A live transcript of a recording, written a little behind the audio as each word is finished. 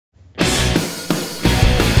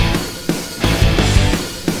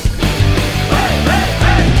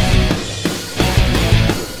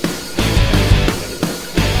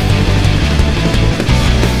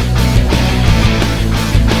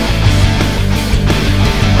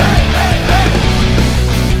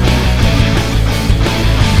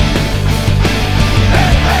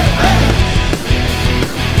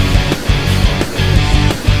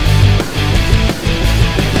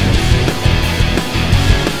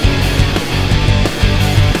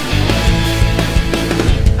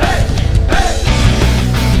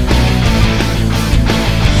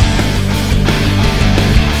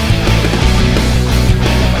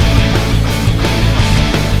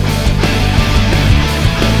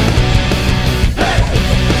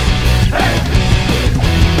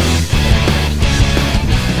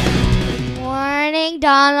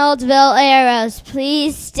Donnelsville arrows.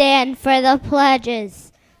 Please stand for the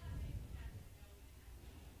pledges.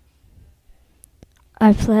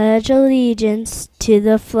 I pledge allegiance to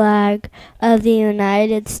the flag of the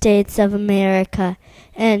United States of America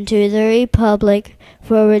and to the republic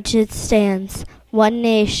for which it stands, one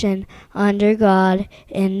nation, under God,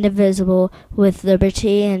 indivisible, with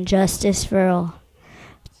liberty and justice for all.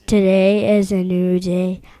 Today is a new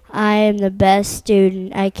day. I am the best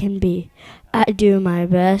student I can be. I do my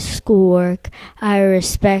best schoolwork. I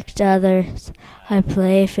respect others. I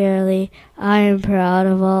play fairly. I am proud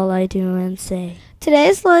of all I do and say.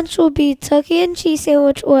 Today's lunch will be turkey and cheese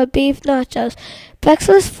sandwich or beef nachos.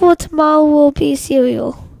 Breakfast for tomorrow will be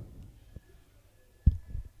cereal.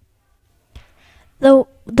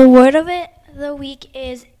 The word of the week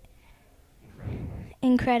is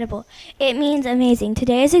incredible. It means amazing.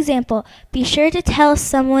 Today's example: be sure to tell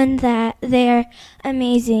someone that they're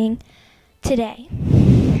amazing today.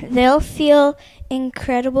 They'll feel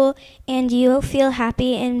incredible and you'll feel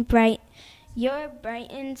happy and bright. You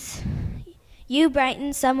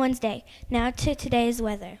brighten someone's day. Now to today's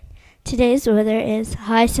weather. Today's weather is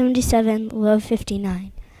high 77, low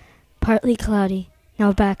 59. Partly cloudy.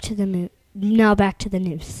 Now back to the news.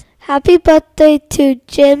 Happy birthday to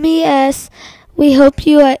Jimmy S. We hope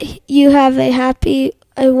you have a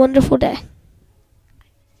wonderful day.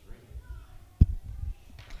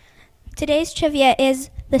 Today's trivia is: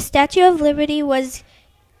 the Statue of Liberty was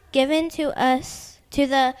given to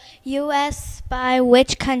the U.S. by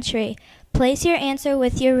which country? Place your answer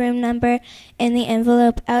with your room number in the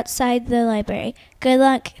envelope outside the library. Good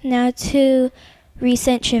luck. Now to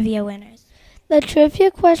recent trivia winners. The trivia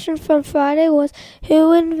question from Friday was: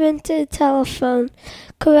 who invented telephone?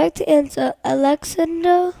 Correct answer: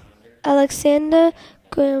 Alexander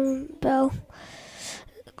Graham Bell.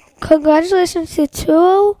 Congratulations to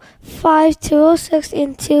 205, 206,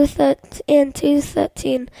 and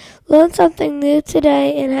 213. Learn something new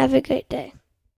today and have a great day.